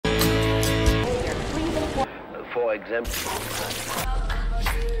for example.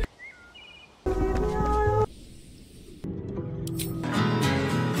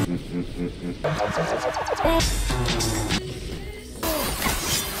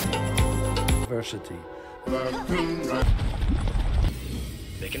 Diversity.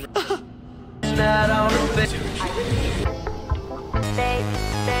 They can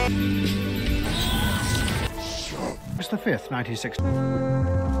August the 5th, 1960.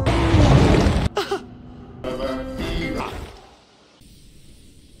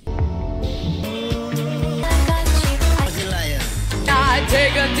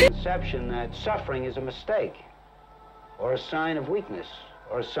 Conception that suffering is a mistake, or a sign of weakness,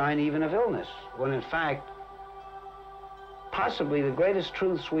 or a sign even of illness, when in fact, possibly the greatest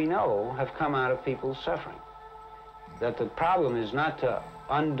truths we know have come out of people's suffering. That the problem is not to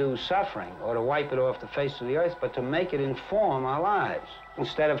undo suffering or to wipe it off the face of the earth, but to make it inform our lives,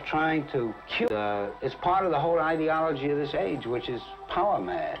 instead of trying to cure. It's part of the whole ideology of this age, which is power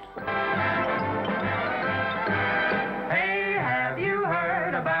mad.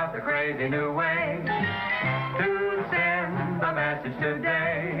 About the crazy new way to send a message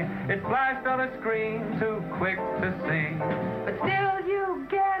today. It's flashed on a screen too quick to see, but still you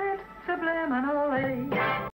get it subliminally.